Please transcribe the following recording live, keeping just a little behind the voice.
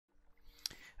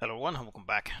Hello everyone, and welcome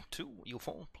back to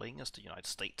EU4, playing as the United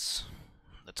States.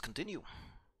 Let's continue.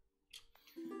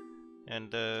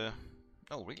 And, oh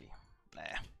really?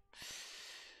 Nah.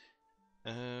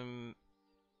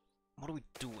 What are we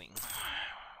doing?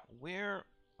 Where,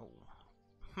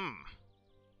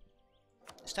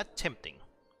 is that tempting?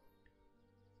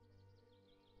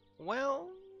 Well,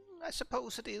 I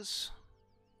suppose it is.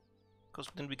 Because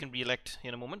then we can re-elect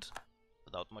in a moment,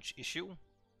 without much issue.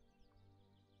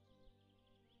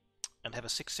 And have a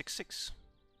 666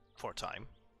 for a time,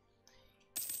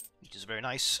 which is very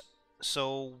nice.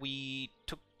 So we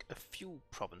took a few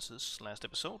provinces last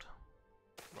episode.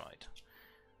 Right.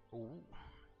 Ooh.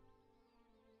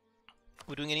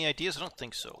 We're doing any ideas? I don't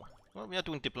think so. Well, we are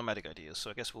doing diplomatic ideas,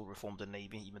 so I guess we'll reform the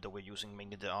navy, even though we're using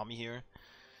mainly the army here.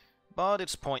 But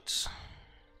it's points.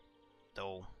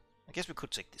 Though, I guess we could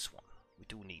take this one. We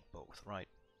do need both, right?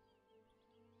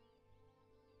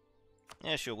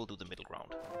 Yeah, sure, we'll do the middle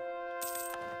ground.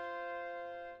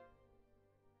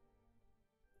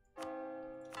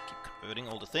 Converting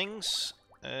all the things.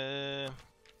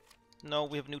 No,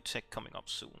 we have new tech coming up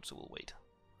soon, so we'll wait.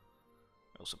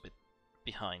 We're also a bit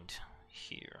behind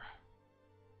here.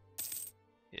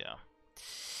 Yeah.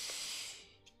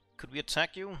 Could we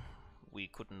attack you? We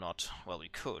could not. Well, we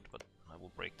could, but I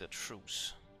will break the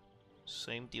truce.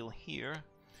 Same deal here.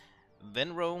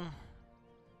 Venro,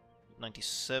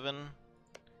 97.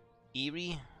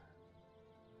 Erie.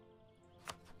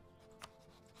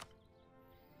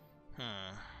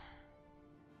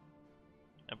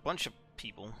 A bunch of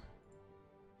people.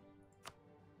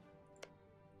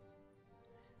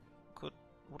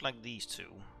 Would like these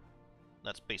two.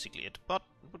 That's basically it. But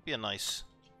it would be a nice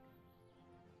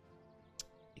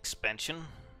expansion.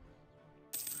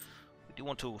 We do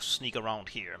want to sneak around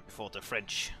here before the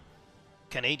French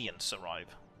Canadians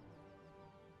arrive.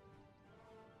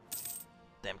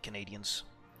 Damn Canadians.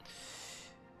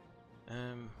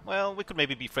 Well, we could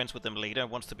maybe be friends with them later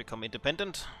once they become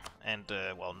independent. And,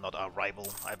 well, not our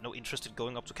rival. I have no interest in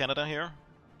going up to Canada here.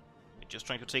 We're just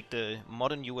trying to take the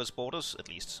modern US borders, at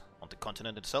least on the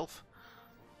continent itself.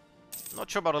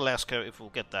 Not sure about Alaska, if we'll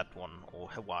get that one, or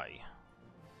Hawaii.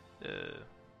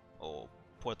 Or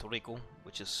Puerto Rico,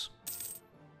 which is...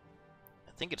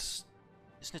 I think it's...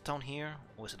 Isn't it down here?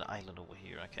 Or is it an island over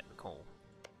here? I can't recall.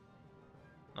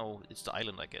 No, it's the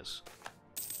island, I guess.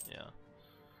 Yeah.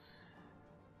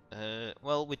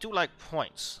 Well, we do like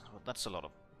points, but that's a lot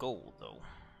of gold, though.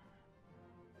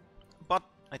 But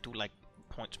I do like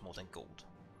points more than gold,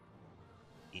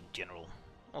 in general.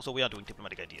 Also, we are doing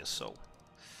diplomatic ideas, so...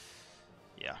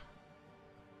 Yeah.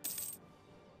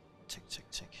 Tick,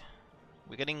 tick, tick.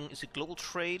 We're getting... Is it global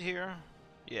trade here?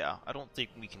 Yeah, I don't think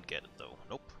we can get it, though.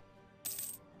 Nope.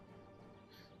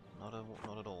 Not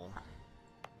at all.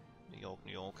 New York,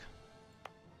 New York.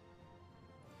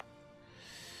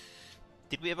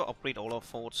 Did we ever upgrade all our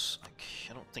forts?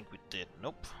 I don't think we did.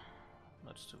 Nope.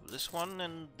 Let's do this one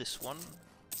and this one.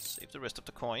 Save the rest of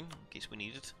the coin, in case we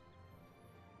need it.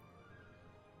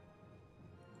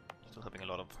 Still having a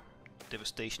lot of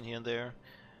devastation here and there.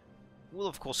 We'll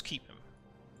of course keep him,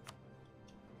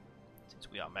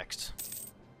 since we are maxed.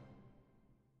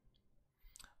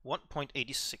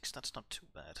 1.86, that's not too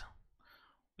bad.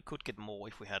 We could get more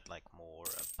if we had like more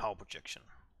power projection.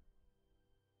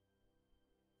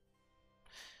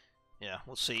 Yeah,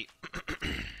 we'll see.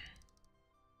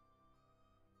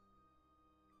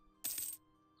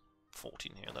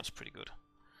 14 here, that's pretty good.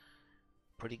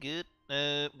 Pretty good.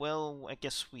 Well, I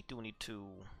guess we do need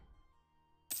to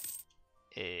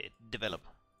develop.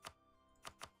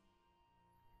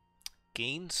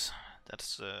 Gains,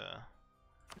 that's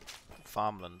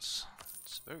farmlands.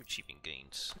 It's very cheap in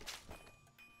gains.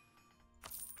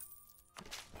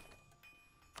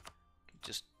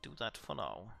 Just do that for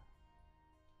now.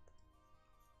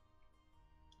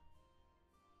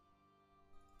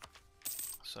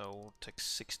 So, take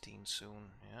 16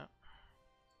 soon, yeah.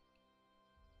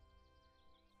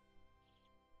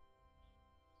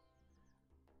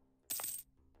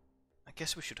 I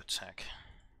guess we should attack.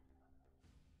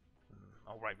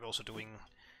 Alright, we're also doing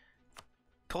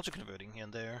culture converting here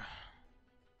and there.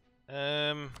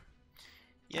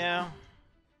 Yeah.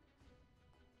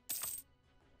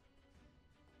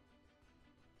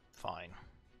 Fine.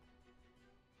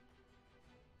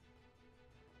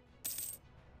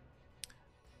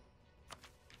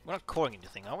 We're not coring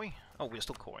anything, are we? Oh, we're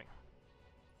still coring.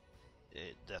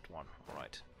 That one,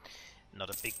 alright. Not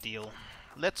a big deal.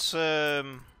 Let's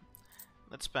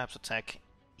perhaps attack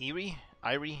Erie,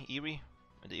 and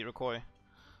the Iroquois.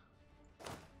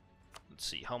 Let's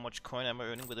see, how much coin am I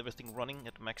earning with everything running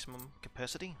at maximum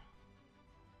capacity?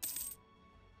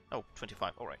 Oh,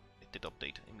 25, alright. It did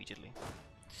update immediately.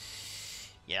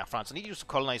 Yeah, France, I need you to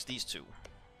colonize these two.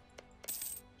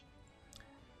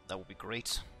 That would be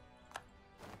great.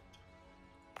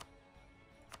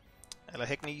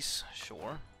 Alahegnes,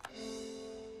 sure.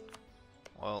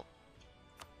 Well,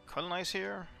 colonize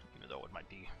here, even though it might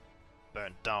be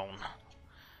burnt down.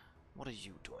 What are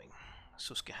you doing?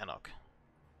 Susquehannock.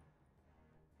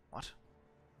 What?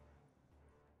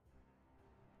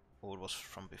 Oh, it was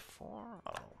from before?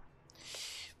 I don't know.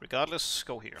 Regardless,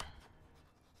 go here.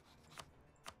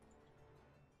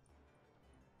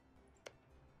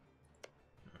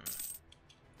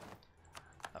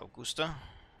 Augusta.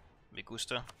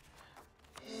 Migusta.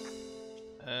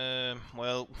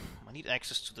 Well, I need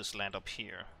access to this land up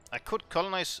here. I could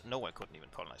colonize... No, I couldn't even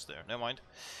colonize there. Never mind.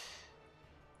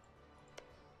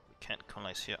 We can't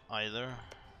colonize here either.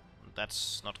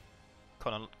 That's not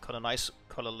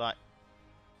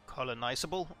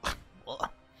colonizable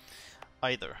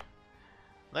either.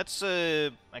 Let's,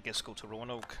 I guess, go to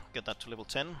Roanoke, get that to level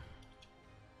 10.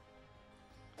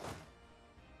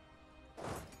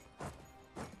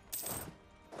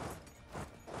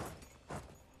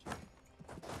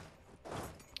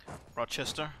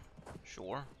 Rochester,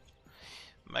 sure.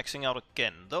 Maxing out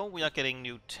again, though we are getting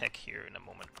new tech here in a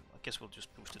moment. I guess we'll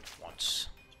just boost it once.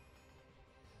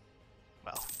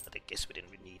 Well, I guess we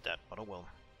didn't really need that, but oh well.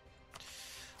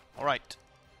 Alright.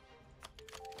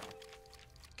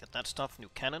 Get that stuff, new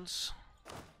cannons.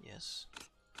 Yes.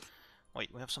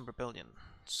 Wait, we have some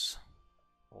rebellions.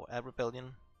 Or a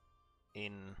rebellion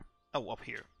in... Oh, up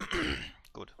here.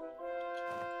 Good.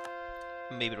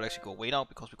 Maybe it'll actually go away now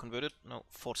because we converted. No,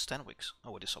 Fort Stanwix.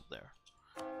 Oh, it is up there.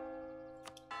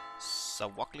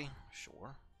 Sawakli,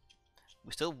 sure.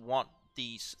 We still want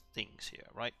these things here,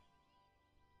 right?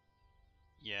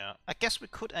 Yeah, I guess we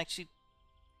could actually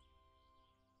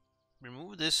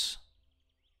remove this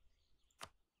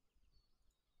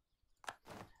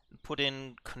and put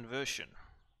in conversion.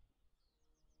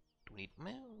 Do we need...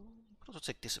 Well, we could also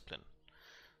take discipline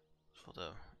for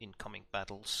the incoming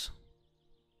battles.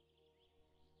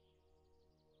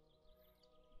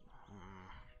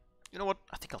 You know what?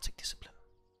 I think I'll take discipline.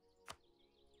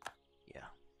 Yeah.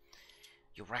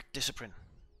 You rack discipline.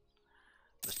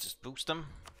 Let's just boost them.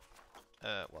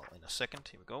 Well, in a second.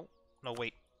 Here we go. No,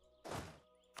 wait.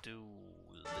 Do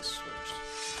this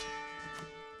first.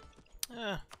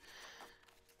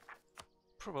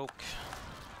 Provoke.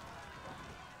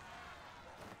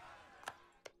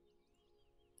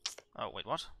 Oh, wait,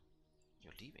 what?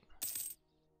 You're leaving.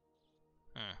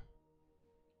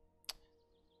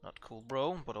 Not cool,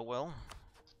 bro, but oh well.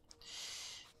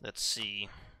 Let's see.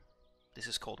 This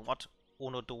is called what?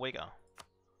 Uno do Wega.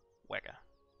 Wega.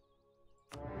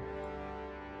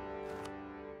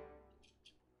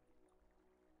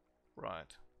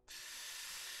 Right.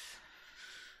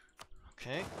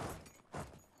 Okay.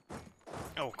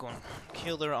 Oh, go and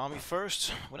kill their army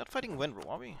first. We're not fighting Wenro,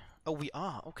 are we? Oh, we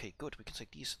are. Okay, good. We can take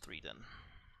these three then.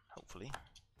 Hopefully.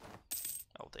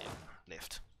 Oh, they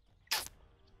left.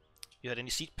 You had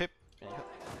any seed pip?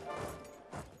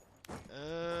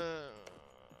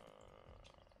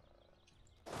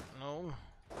 No.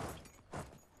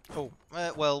 Oh,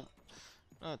 well,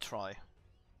 try.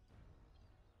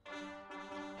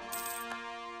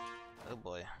 Oh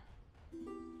boy.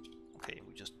 Okay,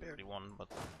 we just barely won, but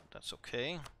that's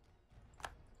okay.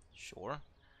 Sure.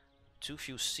 Too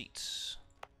few seats.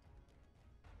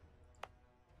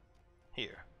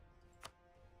 Here.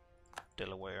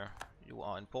 Delaware. You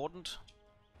are important.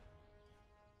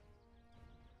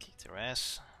 Kick their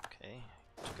ass. Okay.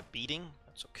 Took a beating.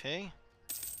 That's okay.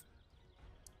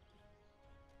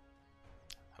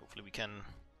 Hopefully we can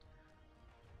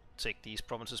take these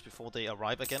provinces before they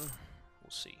arrive again. We'll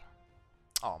see.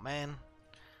 Oh man.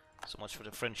 So much for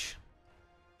the French.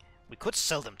 We could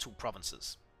sell them 2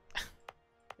 provinces.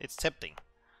 It's tempting.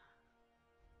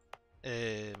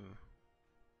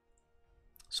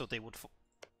 So they would...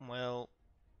 Well...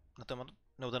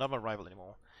 No, they're not a rival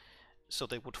anymore. So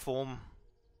they would form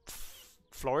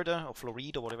Florida, or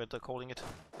Floride, or whatever they're calling it. Do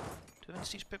you have any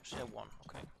siege pips? Yeah, 1.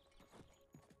 Okay.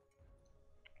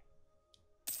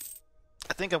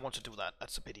 I think I want to do that.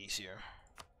 That's a bit easier.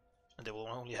 And they will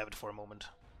only have it for a moment.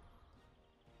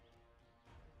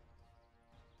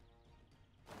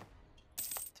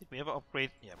 Did we ever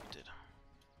upgrade? Yeah, we did.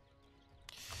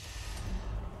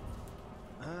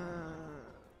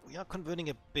 We are converting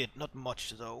a bit, not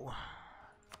much though.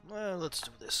 Well, let's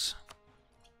do this.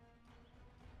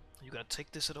 Are you gonna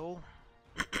take this at all?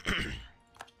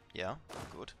 Yeah,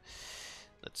 good.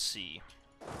 Let's see.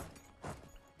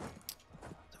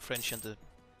 The French and the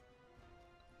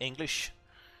English,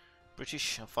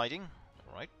 British are fighting.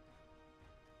 Alright.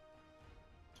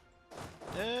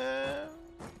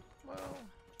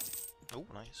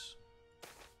 Nice.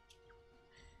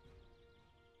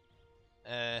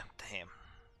 Damn.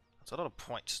 That's a lot of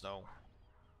points, though.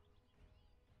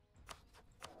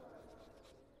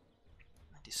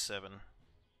 97.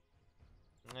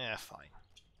 Yeah, fine.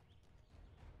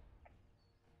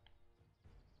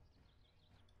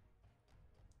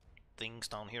 Things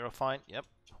down here are fine. Yep.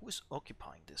 Who is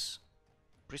occupying this?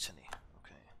 Brittany.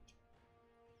 Okay.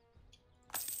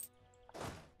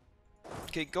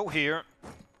 Okay, go here.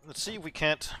 Let's see if we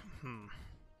can't...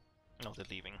 No, they're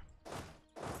leaving.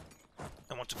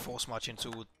 I want to force march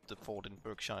into the fort in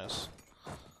Berkshires.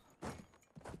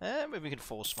 Maybe we can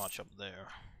force march up there.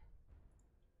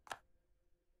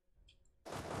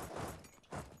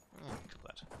 Kill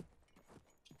that.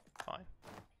 Fine.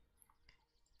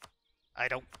 I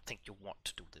don't think you want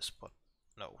to do this, but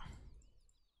no.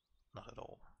 Not at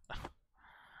all.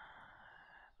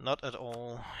 Not at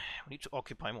all. We need to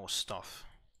occupy more stuff.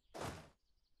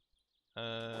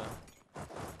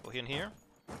 Go here and here.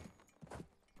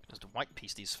 There's the white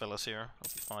piece, these fellas here.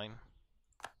 That'll be fine.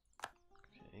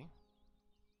 Okay.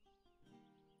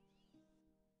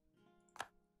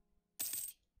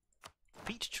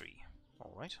 Peach tree.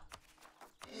 Alright.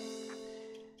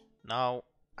 Now,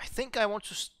 I think I want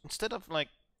to, instead of like,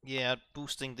 yeah,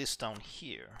 boosting this down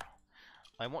here,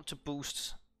 I want to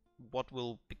boost what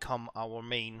will become our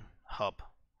main hub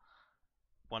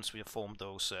once we have formed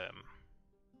those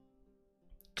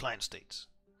client states.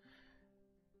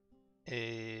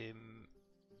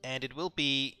 And it will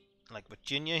be like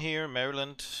Virginia here,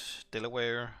 Maryland,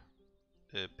 Delaware,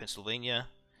 Pennsylvania,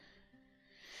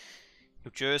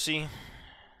 New Jersey,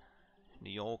 New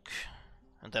York,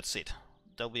 and that's it.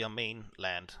 That'll be our main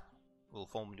land. We'll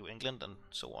form New England and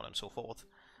so on and so forth.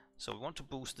 So we want to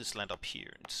boost this land up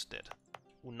here instead.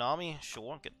 Unami,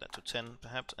 sure, get that to 10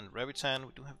 perhaps, and Raritan,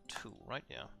 we do have 2, right?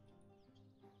 Yeah.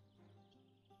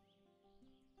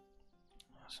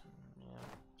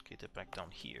 Okay, they're back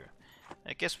down here.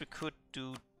 I guess we could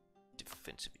do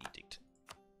defensive edict.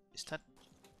 Is that...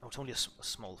 Oh, it's only a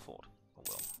small fort. Oh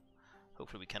well.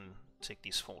 Hopefully we can take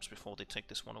these forts before they take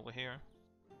this one over here.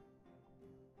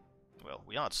 Well,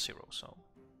 we are at 0, so...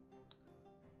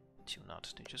 Do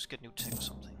not. They just get new tech or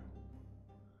something.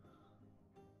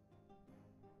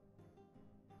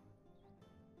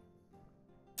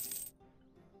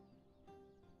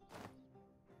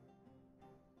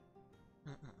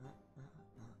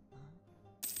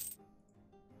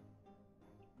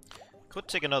 Could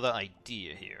take another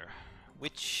idea here,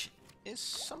 which is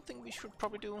something we should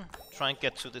probably do. Try and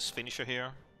get to this finisher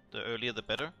here. The earlier the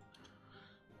better.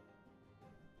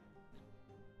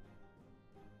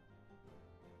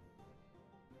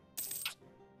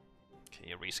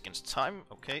 Okay, a race against time.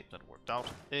 Okay, that worked out.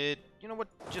 You know what?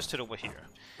 Just head over here.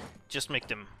 Just make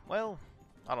them, well,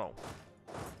 I don't know.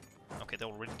 Okay, they're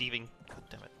already leaving. God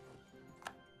damn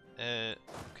it.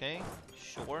 Okay,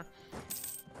 sure.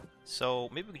 So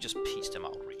maybe we could just piece them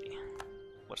out, really.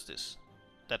 What's this?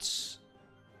 That's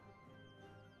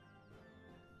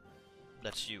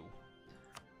you.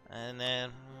 And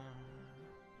then...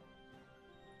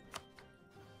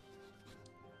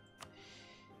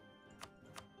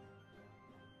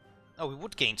 Oh, we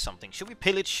would gain something. Should we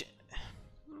pillage?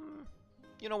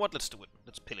 You know what? Let's do it.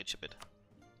 Let's pillage a bit.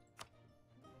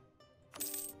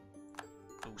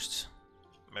 Boost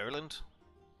Maryland.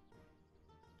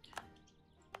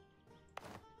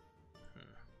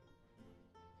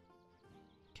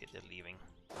 Okay, they're leaving.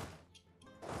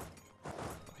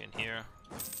 Okay, in here.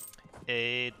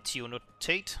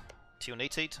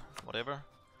 Tionatate, whatever.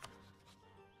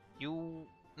 You...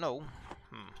 No.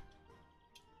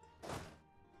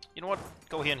 You know what?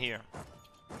 Go here and here.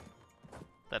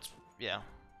 That's... yeah.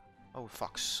 Oh,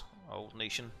 fucks. Old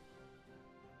nation.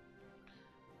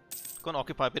 Gonna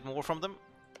occupy a bit more from them.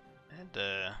 And,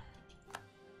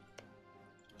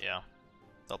 yeah.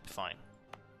 They'll be fine.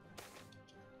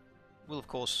 We'll, of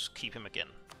course, keep him again.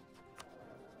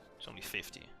 It's only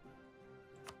 50.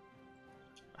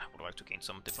 I would like to gain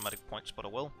some diplomatic points, but I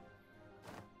will.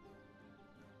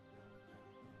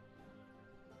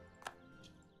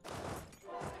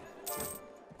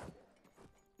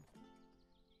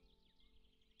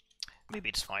 Maybe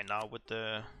it's fine now with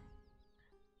the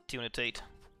Tionatate.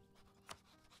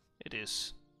 It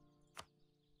is.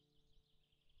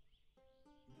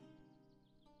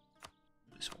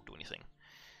 This won't do anything.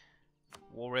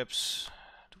 War reps,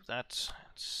 do that.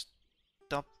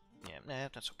 Stop. Yeah, nah,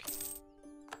 that's okay.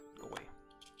 Go away.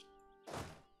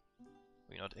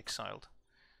 We're not exiled.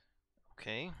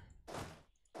 Okay.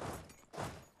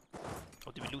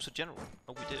 Oh, did we lose a general?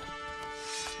 Oh, we did.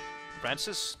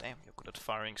 Francis? Damn, you're good at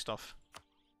firing stuff.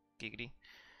 Giggity.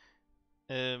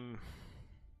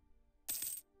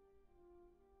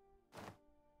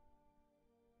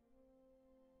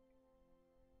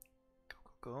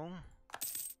 go.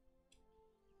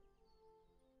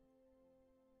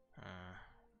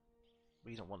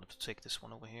 We don't want them to take this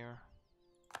one over here.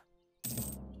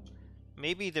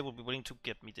 Maybe they will be willing to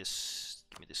give me this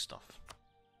stuff.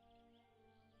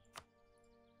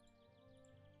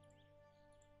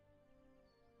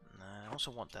 I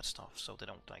also want that stuff, so they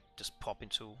don't like just pop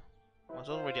into. Well, it's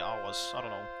already ours. I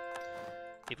don't know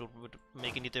if it would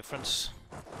make any difference.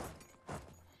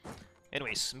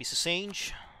 Anyways, Mrs.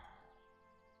 Sage.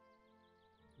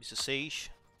 Mrs.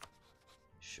 Sage.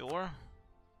 Sure.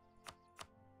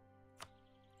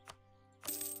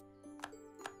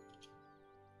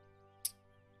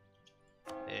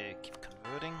 Keep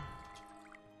converting.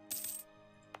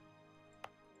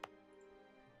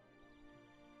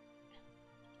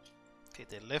 Okay,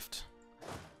 they left.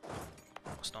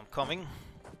 Was not coming.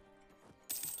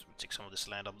 So we take some of this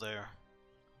land up there.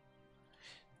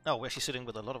 Oh, we're actually sitting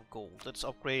with a lot of gold. Let's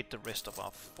upgrade the rest of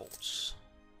our forts.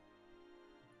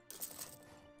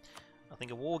 I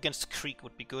think a war against Creek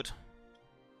would be good.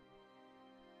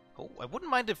 Oh, I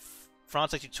wouldn't mind if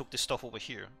France actually took this stuff over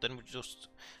here. Then we just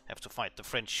have to fight the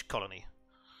French colony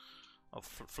of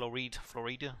Floride,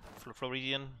 Florida,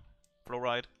 Floridian,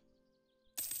 Floride,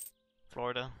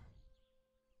 Florida.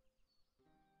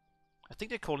 I think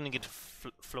they're calling it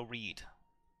Floride,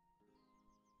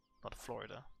 not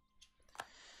Florida.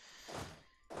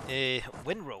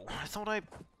 Winrow. I thought I...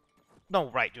 No,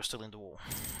 right, you're still in the war.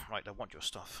 Right, I want your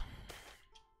stuff.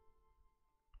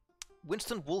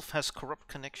 Winston Wolfe has corrupt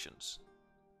connections.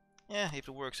 Yeah, if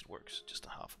it works, it works. Just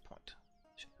a half a point.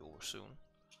 Should be over soon.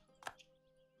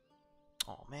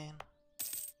 Oh man.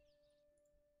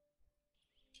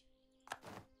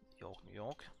 York, New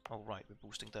York. Oh right, we're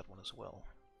boosting that one as well.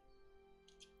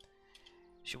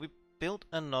 Should we build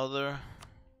another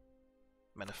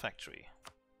manufactory?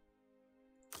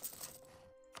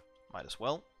 Might as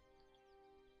well.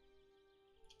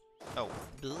 Oh,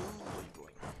 where are you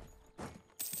going?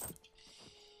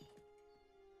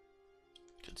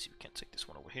 Let's see, we can't take this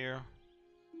one over here.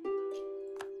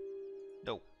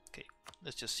 No, okay.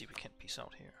 Let's just see if we can't peace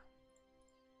out here.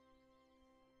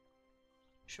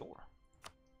 Sure.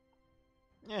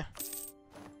 Yeah.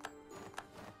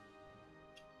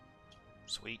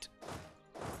 Sweet.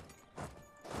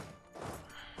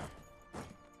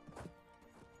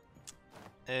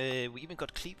 We even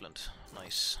got Cleveland.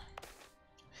 Nice.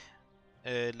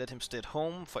 Let him stay at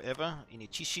home forever in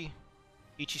Ichishi.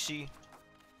 Ichishi.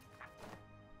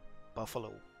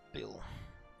 Buffalo Bill.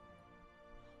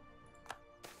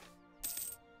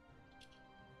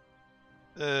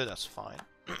 That's fine.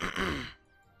 Oh,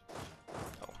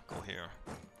 go here.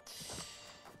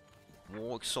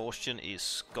 War exhaustion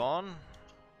is gone.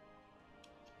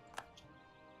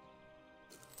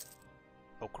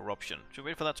 Oh, corruption. Should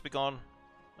we wait for that to be gone?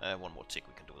 One more tick,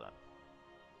 we can do that.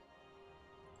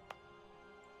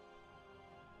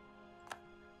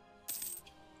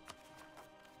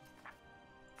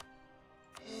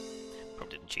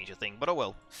 Probably didn't change a thing, but oh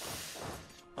well.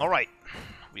 Alright.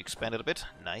 We expanded a bit.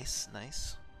 Nice,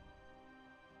 nice.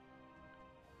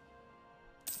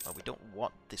 But we don't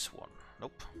want this one.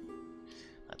 Nope.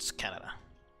 That's Canada.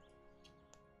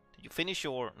 Did you finish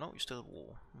your... No, you're still at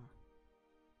war.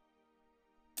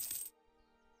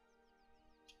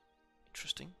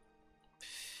 Interesting.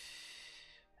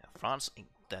 Yeah, France ain't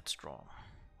that strong.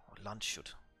 Or Land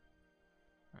should.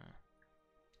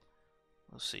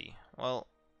 We'll see. Well,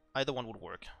 either one would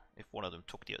work if one of them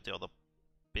took the other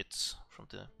bits from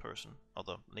the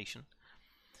other nation.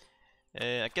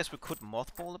 I guess we could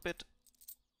mothball a bit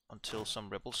until some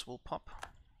rebels will pop.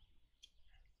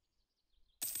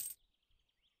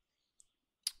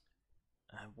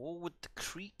 War with the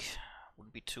Creek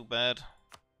wouldn't be too bad.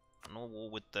 No war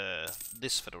with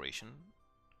this federation.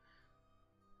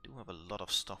 Do have a lot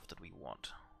of stuff that we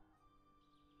want.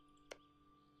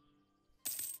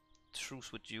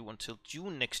 Truce with you until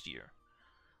June next year.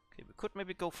 Okay, we could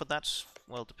maybe go for that.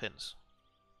 Well, depends.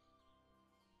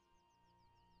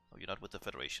 Oh, you're not with the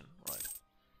Federation, right?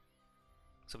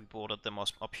 So we bordered them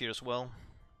up here as well.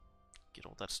 Get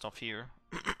all that stuff here.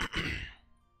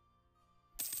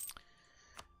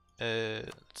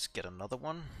 Let's get another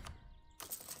one.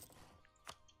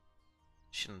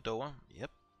 Shenandoah, yep.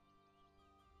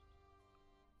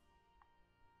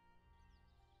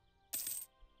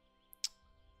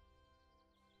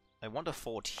 I want a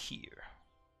fort here.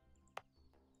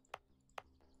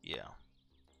 Yeah.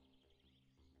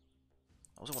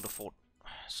 I also want a fort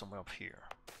somewhere up here.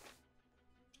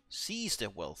 Seize their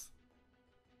wealth.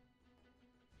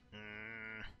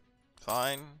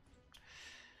 Fine.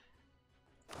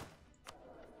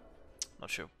 Not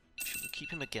sure. Should we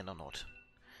keep him again or not?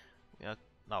 We are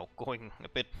Now, going a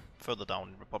bit further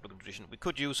down in Republican tradition, we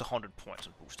could use 100 points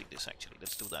on boosting this, actually.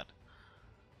 Let's do that.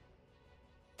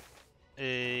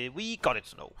 We got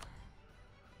it, no.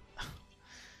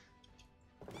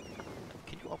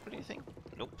 Can you upgrade anything?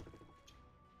 Nope.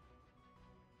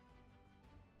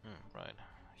 Right.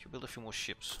 Should build a few more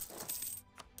ships.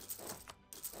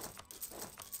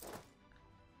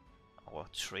 Our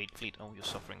trade fleet. Oh, you're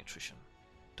suffering attrition.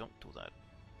 Don't do that.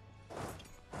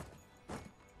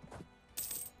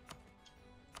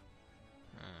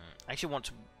 I actually want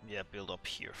to, build up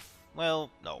here.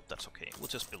 Well, no, that's okay. We'll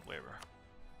just build wherever.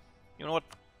 You know what?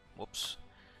 Whoops.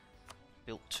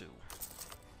 Build 2.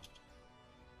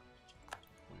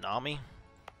 Unami.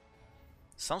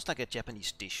 Sounds like a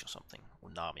Japanese dish or something.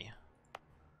 Unami.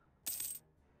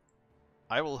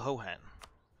 Iral Hohan.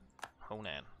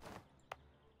 Honan.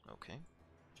 Okay.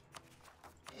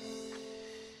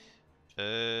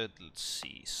 Let's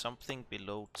see. Something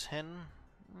below 10?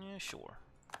 Yeah, sure.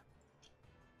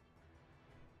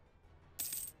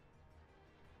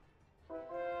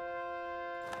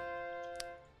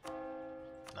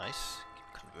 Nice. Keep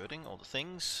converting all the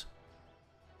things.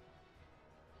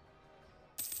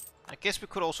 I guess we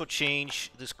could also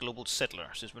change this global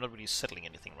settler, since we're not really settling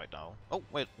anything right now. Oh,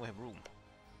 wait, we have room.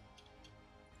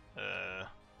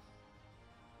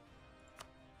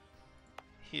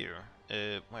 Here.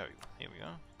 Where are you? Here we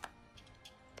are.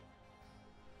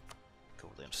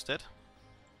 Go there instead.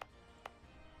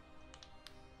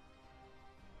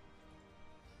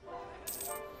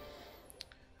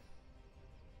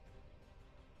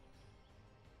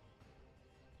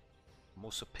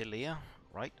 Mosopelea,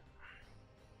 right?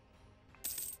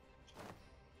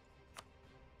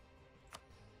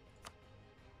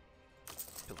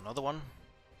 Build another one.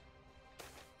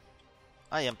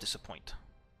 I am disappointed.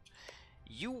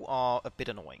 You are a bit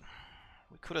annoying.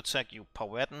 We could attack you,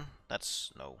 Powhatan.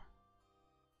 That's no.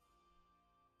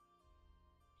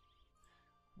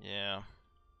 Yeah.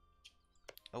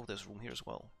 Oh, there's room here as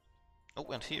well. Oh,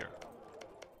 and here.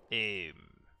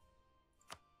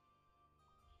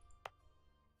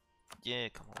 Yeah,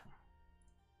 come on.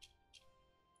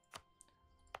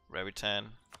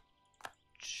 Ravitan.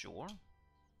 Sure.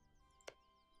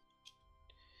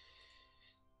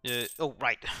 Oh,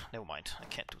 right. Never mind. I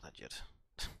can't do that yet.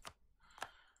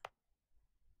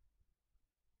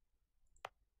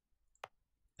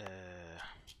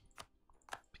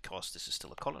 Because this is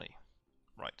still a colony.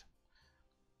 Right.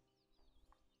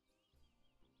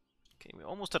 Okay, we're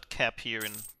almost at cap here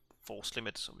in force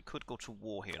limit, so we could go to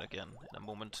war here again in a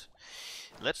moment.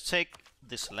 Let's take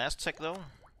this last tech though.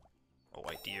 Oh,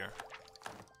 dear.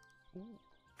 Ooh.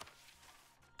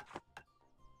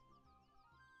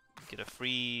 Get a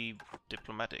free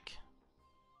diplomatic.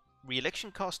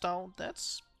 Re-election cost down,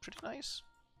 that's pretty nice.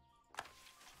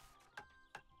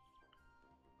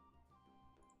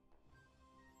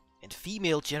 And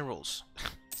female generals.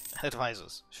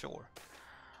 Advisors, sure.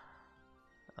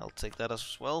 I'll take that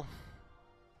as well.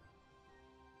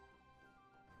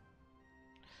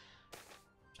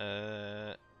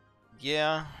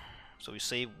 Yeah. So we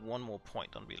save one more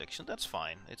point on re-election. That's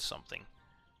fine. It's something.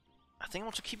 I think I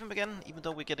want to keep him again, even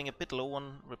though we're getting a bit low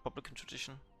on Republican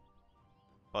tradition.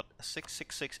 But a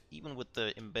 666, even with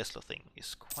the embezzler thing,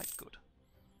 is quite good.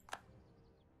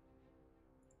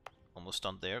 Almost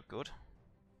done there. Good.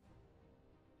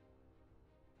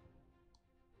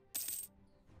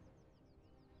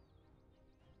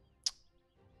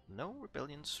 No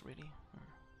rebellions, really?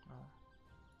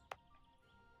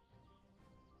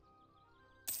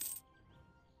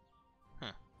 No.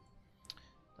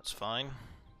 That's fine.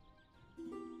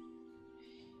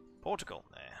 Portugal.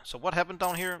 Nah. So what happened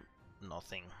down here?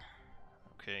 Nothing.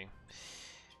 Okay.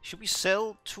 Should we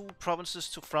sell 2 provinces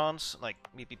to France? Like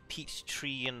maybe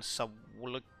Peachtree and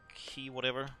Sawolaki,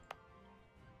 whatever?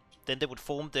 Then they would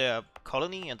form their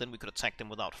colony and then we could attack them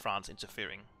without France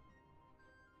interfering.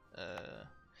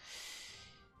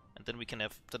 And then we can,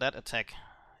 after that, attack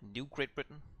New Great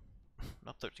Britain.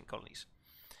 Not 13 colonies.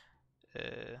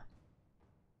 And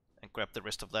grab the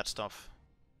rest of that stuff.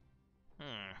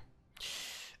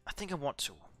 I think I want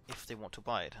to, if they want to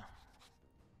buy it.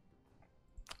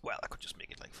 Well, I could just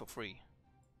make it like for free.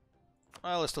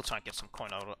 Well, let's still try and get some coin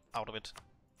out of it.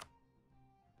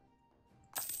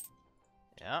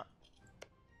 Yeah.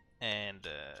 And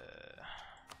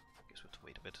I guess we have to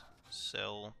wait a bit.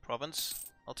 Sell province.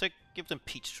 Give them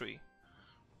Peachtree.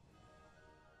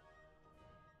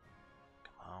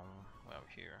 Come on, where are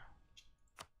we here?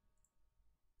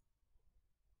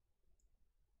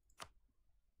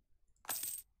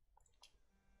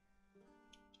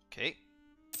 Okay,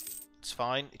 it's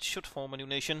fine. It should form a new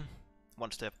nation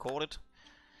once they have caught it.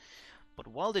 But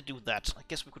while they do that, I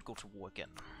guess we could go to war again.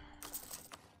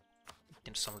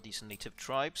 In some of these native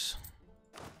tribes.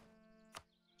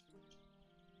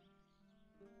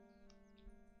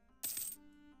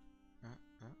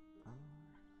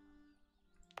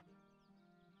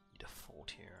 Need a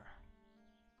fort here.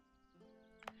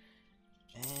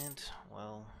 And,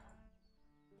 well...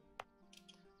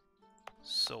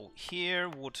 So here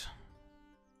would...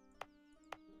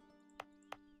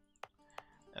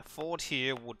 A fort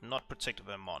here would not protect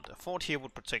Vermont. A fort here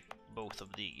would protect both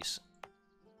of these.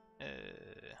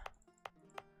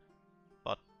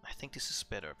 But I think this is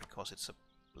better because it's a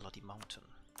bloody mountain.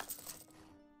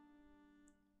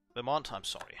 Vermont, I'm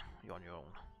sorry. You're on your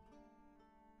own.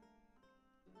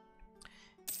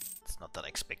 It's not that I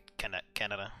expect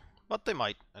Canada. But they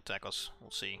might attack us.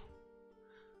 We'll see.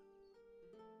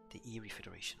 The Erie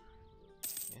Federation.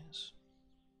 Yes.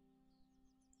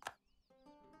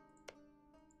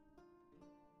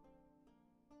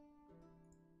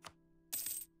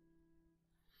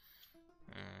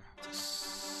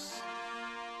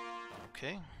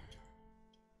 Okay.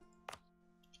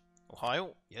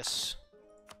 Ohio, yes.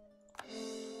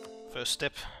 First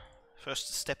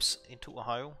steps into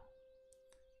Ohio.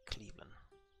 Cleveland.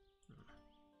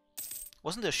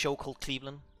 Wasn't there a show called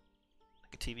Cleveland?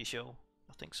 Like a TV show?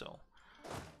 I think so.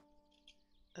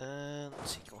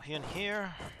 Let's see, go here and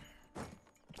here.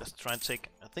 Let's try and take...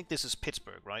 I think this is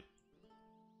Pittsburgh, right?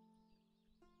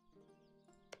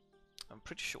 I'm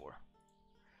pretty sure.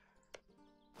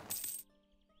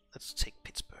 Let's take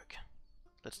Pittsburgh.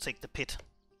 Let's take the pit.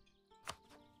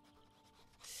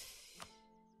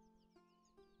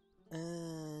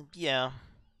 Yeah.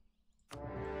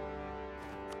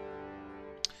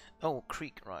 Oh,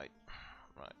 creek, right.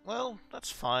 Right. Well, that's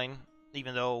fine.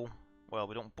 Even though, well,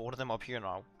 we don't border them up here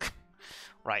now.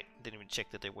 Right. Didn't even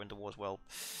check that they were in the war as well.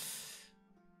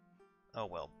 Oh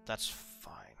well, that's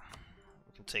fine.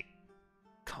 We can take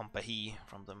Combahee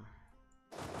from them.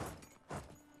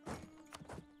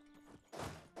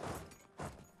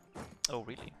 Oh,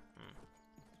 really?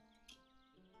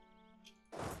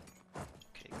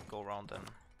 Okay, go around then.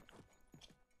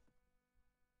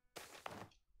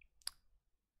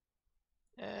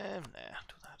 Nah,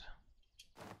 do that.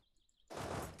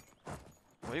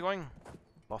 Where are you going?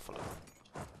 Buffalo.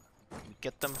 Can we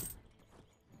get them?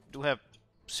 We do have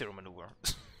zero maneuver.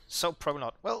 So probably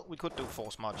not. Well, we could do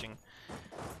force marching.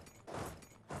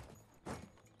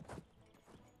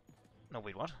 No,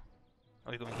 wait, what?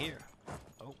 Are you going here?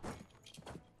 Oh.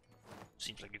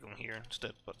 Seems like you're going here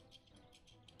instead, but...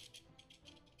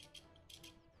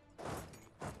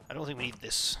 I don't think we need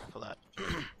this for that.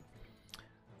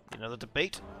 Another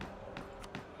debate.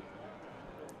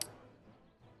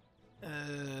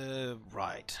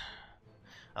 Right.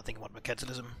 I think about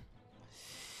mercantilism.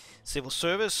 Civil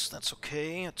service, that's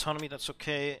okay. Autonomy, that's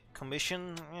okay.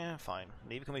 Commission, yeah, fine.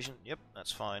 Navy commission, yep,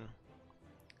 that's fine.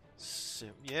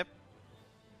 Yep.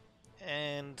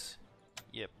 And,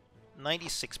 yep.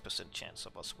 96% chance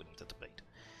of us winning the debate.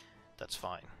 That's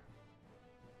fine.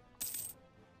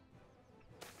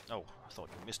 Oh, I thought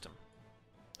you missed him.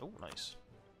 Oh, nice.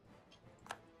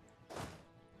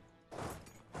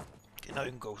 Okay, now you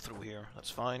can go through here. That's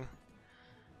fine.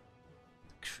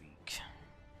 Creek.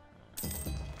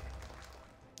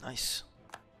 Nice.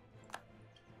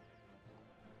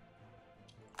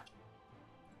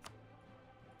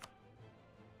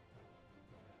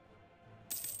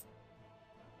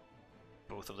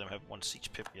 Both of them have one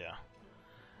siege pip, yeah.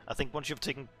 I think once you've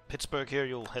taken Pittsburgh here,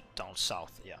 you'll head down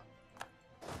south, yeah.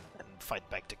 And fight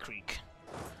back the creek.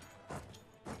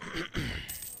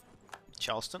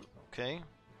 Charleston, okay.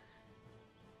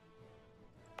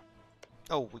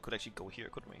 Oh, we could actually go here,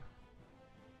 couldn't we?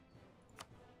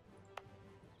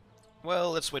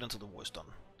 Well, let's wait until the war is done,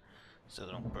 so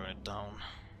they don't burn it down.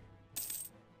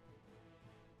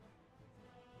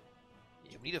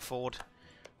 Yeah, we need a fort.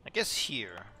 I guess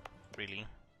here, really.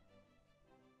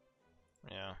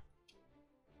 Yeah.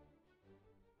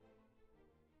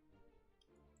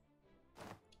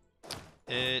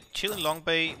 Chill and Long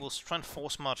Bay will try and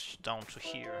force march down to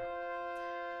here.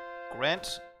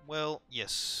 Grant, well,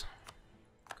 yes.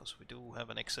 Because we do have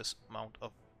an excess amount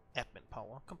of admin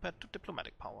power compared to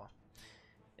diplomatic power.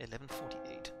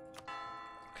 1148.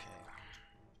 Okay.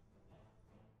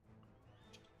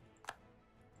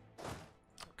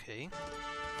 Okay.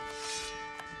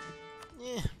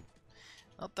 Yeah.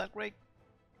 Not that great.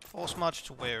 Force march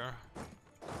to where?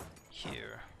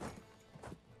 Here.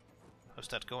 How's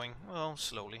that going? Well,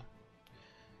 slowly.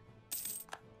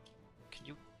 Can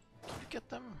you get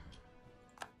them?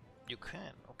 You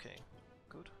can. Okay.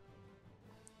 Good.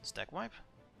 Stack wipe.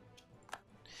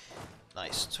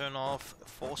 Nice. Turn off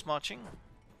force marching.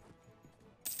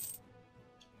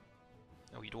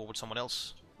 Oh, you do it with someone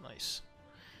else. Nice.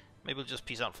 Maybe we'll just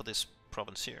peace out for this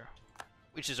province here,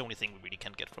 which is the only thing we really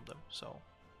can get from them. So.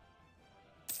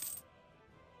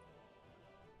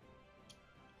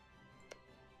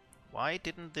 Why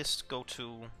didn't this go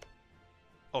to...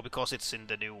 Oh, because it's in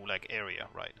the new, like, area,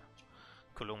 right?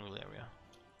 Colonial area.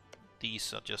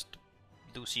 These are just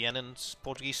Louisianans,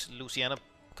 Portuguese Louisiana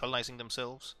colonizing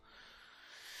themselves.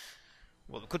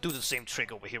 Well, we could do the same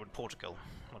trick over here in Portugal,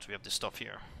 once we have this stuff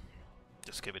here.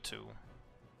 Just give it to,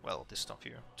 well, this stuff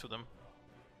here, to them.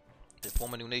 They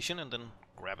form a new nation and then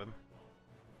grab him.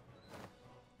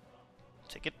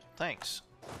 Take it, thanks.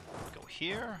 Go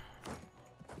here.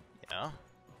 Yeah.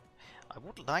 I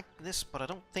would like this, but I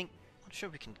don't think... Not sure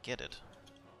we can get it.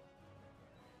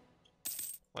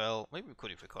 Well, maybe we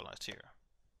could if we colonized here.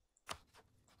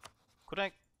 Could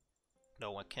I?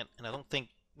 No, I can't. And I don't think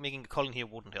making a colony here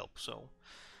wouldn't help, so...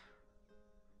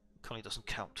 Colony doesn't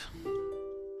count.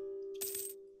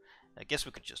 I guess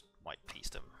we could just white peace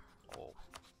them, or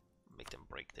make them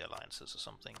break their alliances or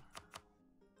something.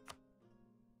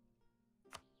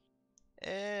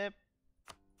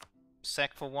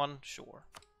 Sack for one, sure.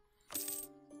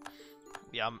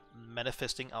 We are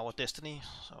manifesting our destiny,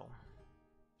 so...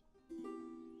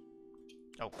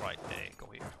 Oh, right, go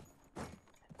here.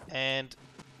 And...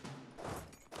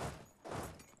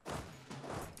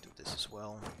 do this as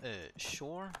well.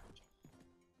 Sure.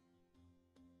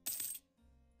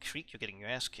 Creek, you're getting your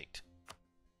ass kicked.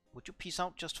 Would you peace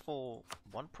out just for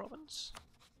one province?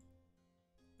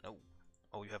 No.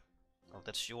 Oh, you have... Oh,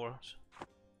 that's yours.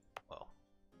 Well,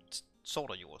 it's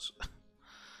sorta yours.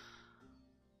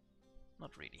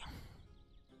 Not really.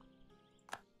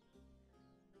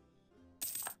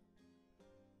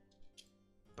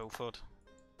 Beaufort.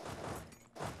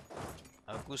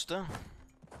 Augusta.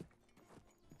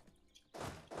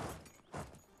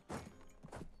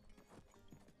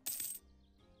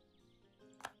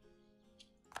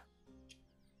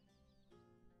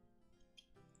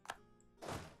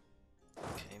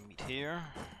 Okay, meet here.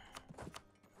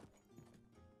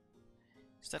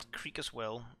 Is that creek as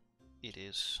well? It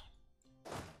is.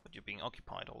 But you're being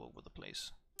occupied all over the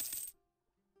place.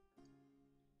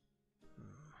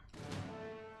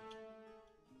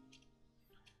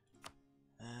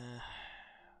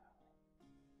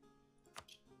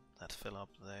 That fell up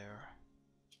there.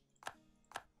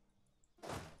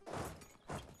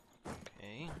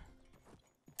 Okay.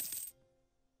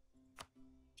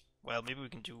 Well, maybe we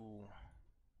can do...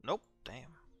 Nope,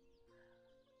 damn.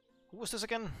 Who was this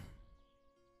again?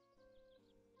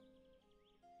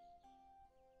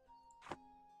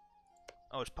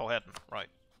 Oh, it's Powhatan, right.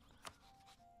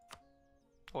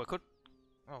 Oh, I could...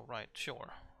 Oh, right,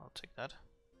 sure. I'll take that.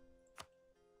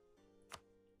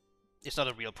 It's not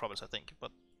a real province, I think,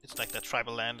 but it's like that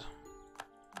tribal land.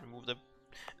 Remove the...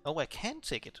 Oh, I can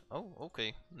take it. Oh,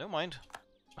 okay. Never mind.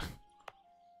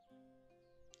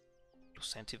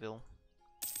 Lusantiville.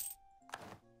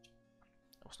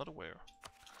 I was not aware.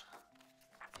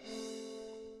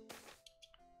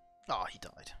 Ah, he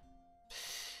died.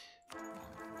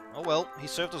 Oh well, he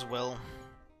served us well.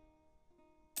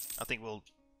 I think we'll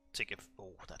take it.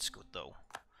 Oh, that's good though.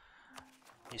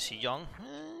 Is he young?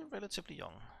 Relatively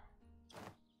young.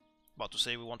 About to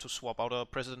say we want to swap out our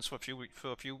presidents for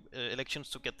a few elections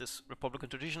to get this Republican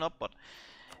tradition up, but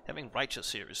having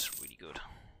righteous here is really good.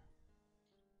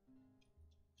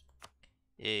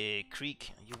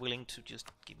 Creek, are you willing to just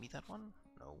give me that one?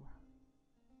 No.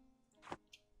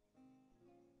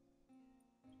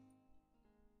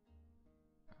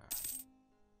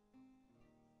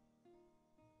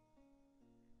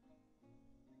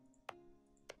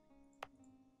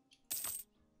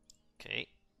 Okay.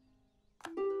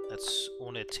 That's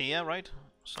Onetea, right?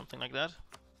 Something like that.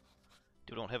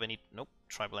 You don't have any... Nope.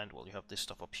 Tribal land. Well, you have this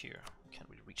stuff up here. Can't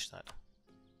really reach that.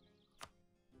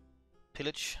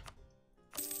 Pillage.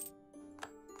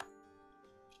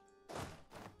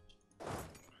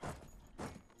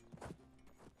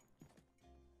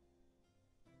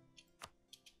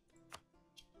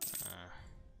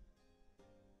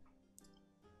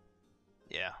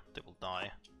 Yeah, they will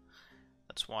die.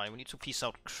 That's why we need to peace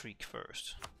out Creek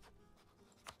first.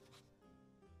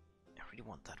 I really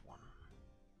want that one.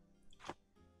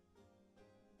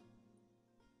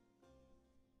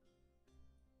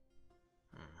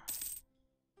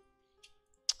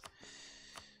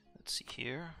 Let's see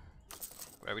here.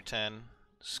 Gravitan,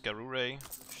 Skarure,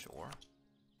 sure.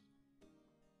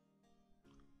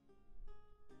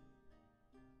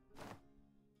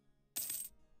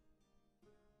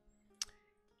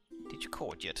 Did you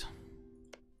court yet?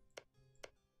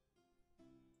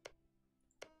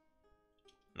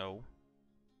 No.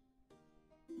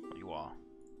 You are.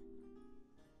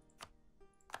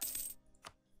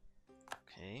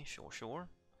 Okay, sure.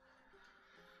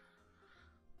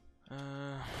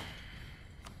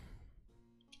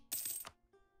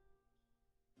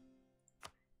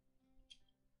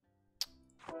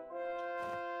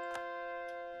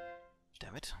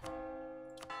 Damn it.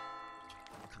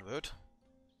 Convert.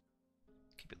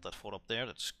 Keep that fort up there,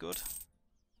 that's good.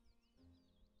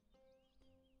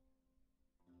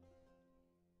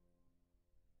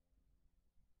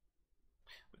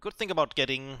 We could think about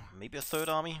getting maybe a third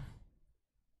army.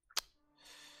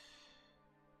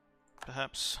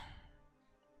 Perhaps.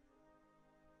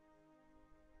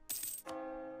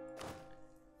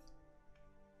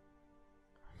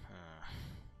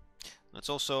 Let's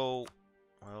also,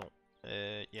 well,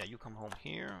 yeah, you come home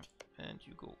here, and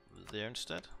you go there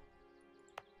instead.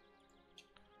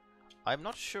 I'm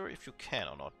not sure if you can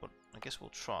or not, but I guess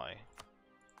we'll try.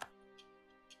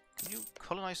 Can you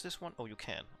colonize this one? Oh, you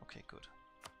can. Okay, good.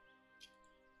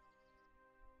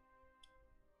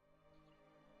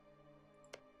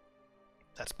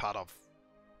 That's part of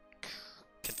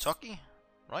Kentucky,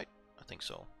 right? I think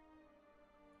so.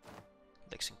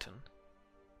 Lexington.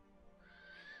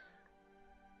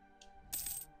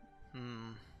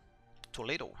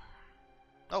 Toledo.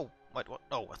 Oh, wait, what?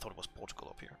 Oh, I thought it was Portugal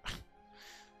up here.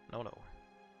 No.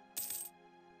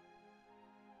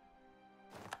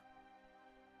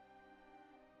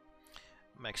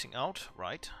 Maxing out,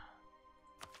 right.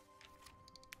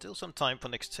 Still some time for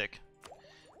next tech.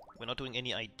 We're not doing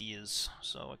any ideas,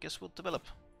 so I guess we'll develop.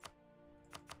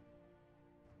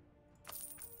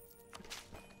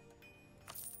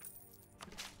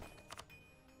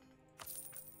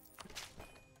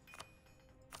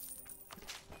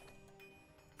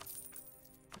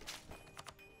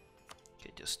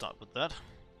 Okay, just start with that.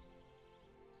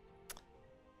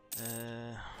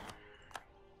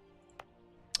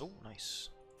 Oh, nice.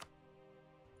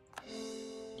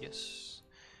 Yes.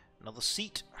 Another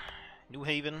seat. New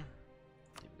Haven.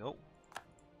 There we go.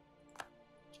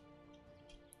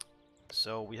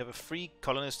 So we have a free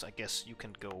colonist. I guess you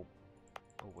can go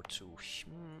over to...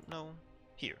 no.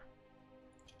 Here.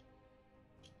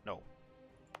 No.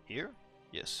 Here?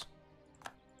 Yes.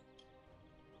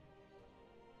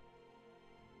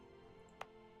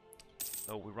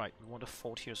 Oh, we're right. We want a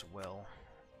fort here as well.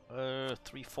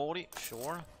 340,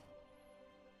 sure.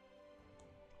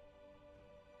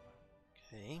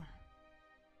 Okay.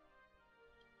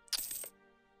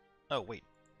 Oh, wait.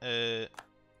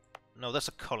 No, that's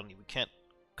a colony. We can't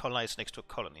colonize next to a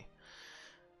colony.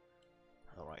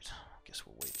 Alright, guess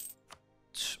we'll wait.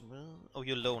 Oh,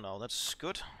 you're low now. That's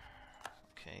good.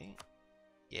 Okay.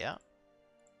 Yeah.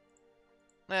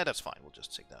 Nah, that's fine. We'll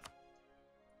just take that.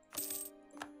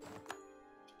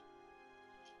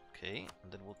 Okay,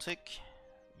 and then we'll take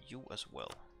you as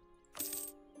well.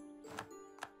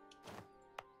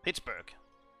 Pittsburgh.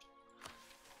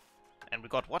 And we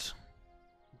got what?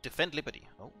 Defend Liberty.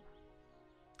 Oh.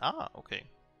 Ah, okay.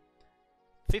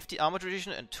 50 armor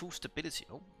tradition and 2 stability.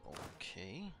 Oh,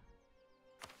 okay.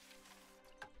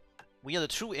 We are the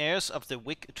true heirs of the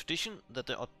Whig tradition that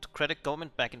the autocratic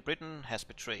government back in Britain has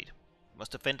betrayed. We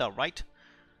must defend our right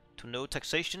to no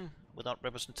taxation without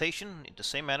representation in the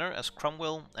same manner as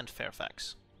Cromwell and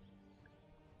Fairfax.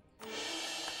 Go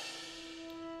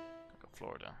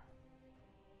Florida.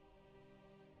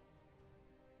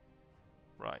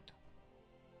 Right.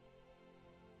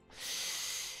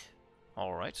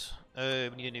 Alright. We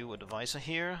need a new advisor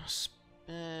here.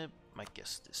 I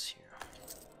guess this here.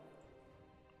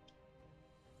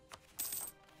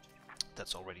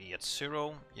 That's already at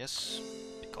 0. Yes,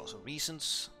 because of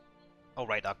reasons. Oh,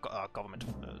 right, our government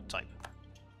type.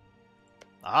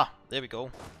 Ah, there we go.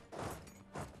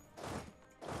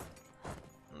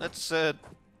 Let's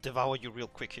devour you real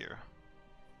quick here.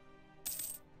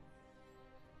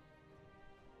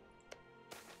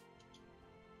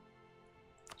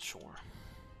 Sure.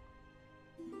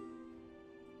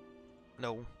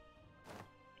 No.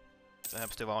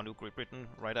 Perhaps devour New Great Britain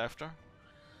right after.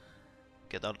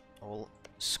 Get that all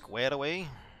squared away.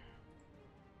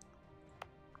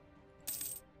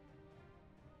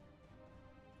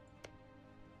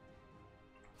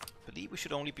 I believe we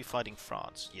should only be fighting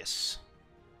France. Yes.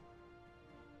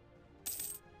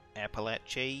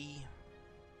 Appalachia.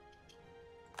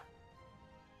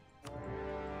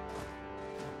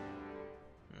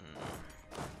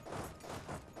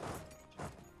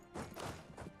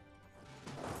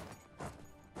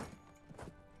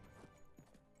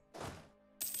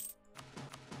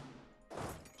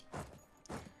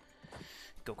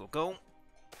 Go.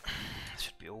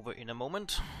 Should be over in a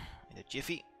moment. In a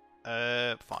jiffy.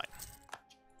 Fine.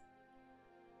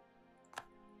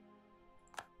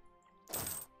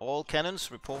 All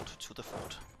cannons report to the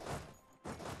fort.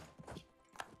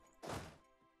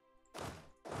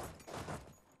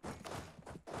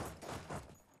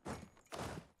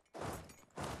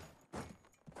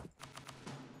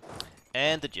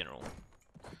 And the general.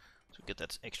 So get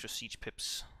that extra siege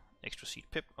pips. Extra siege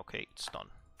pip. Okay, it's done.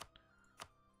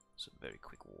 It's a very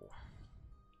quick war.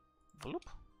 Bloop.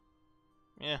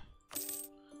 Yeah.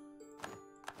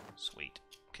 Sweet.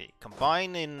 Okay,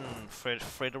 combine in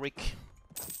Frederick.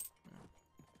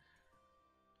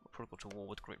 We'll probably go to war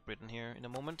with Great Britain here in a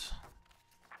moment.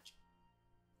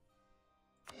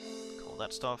 Call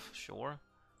that stuff, sure.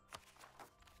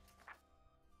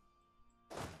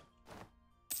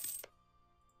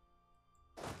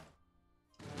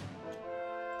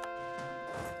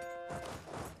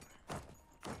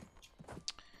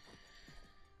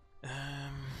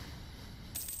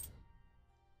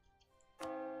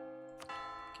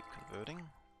 Keep converting.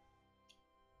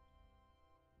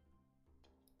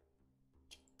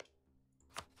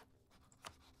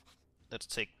 Let's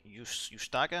take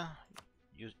Ustaga.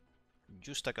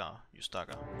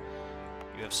 Ustaga.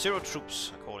 You have 0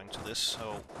 troops according to this,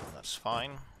 so that's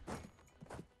fine.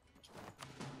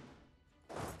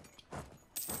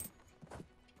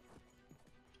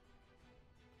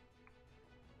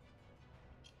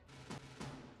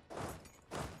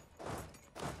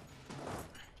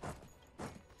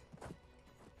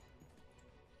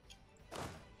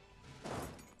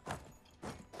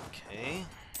 Okay.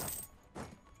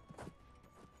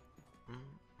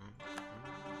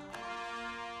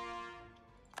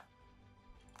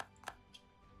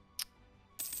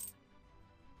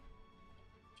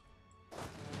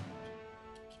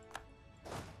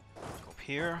 Go up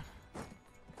here.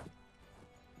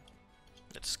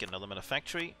 Let's get another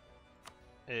manufactory.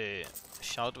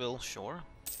 Charlottesville, sure.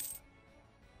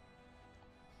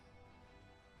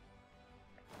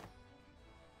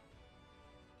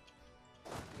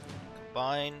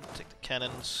 Combine, take the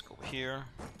cannons, go over here.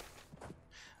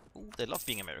 Ooh, they love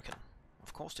being American.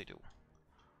 Of course they do.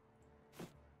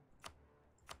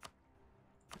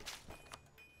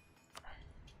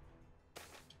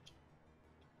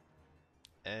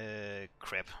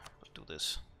 Crap. Let's do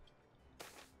this.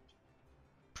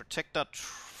 Protect that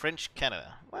French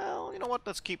Canada. Well, you know what?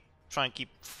 Let's try and keep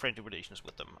friendly relations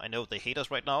with them. I know they hate us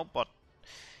right now, but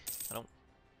I don't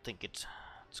think it's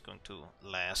going to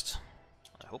last.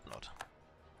 I hope not.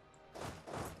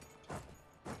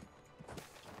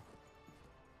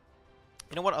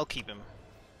 You know what? I'll keep him.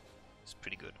 It's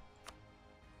pretty good.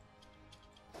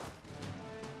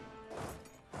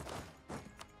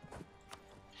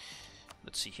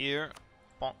 Let's see here.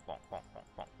 Bonk, bonk, bonk, bonk,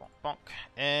 bonk, bonk, bonk.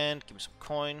 And give me some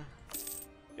coin.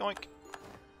 Yoink.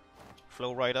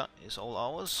 Flow Rider is all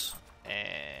ours.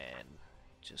 And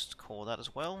just call that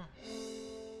as well.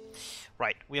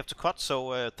 Right, we have to cut,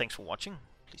 so thanks for watching.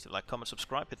 Please like, comment,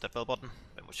 subscribe, hit that bell button.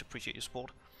 Very much appreciate your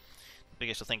support. The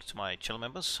biggest of thanks to my channel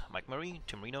members, Mike Murray,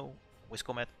 Timmerino,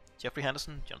 Wiscomatt, Jeffery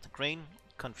Handerson, Jonathan Crane,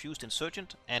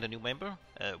 confusednsurgent, and a new member,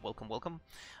 welcome,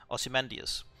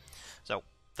 Ozymandias. So,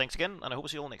 thanks again, and I hope to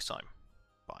see you all next time.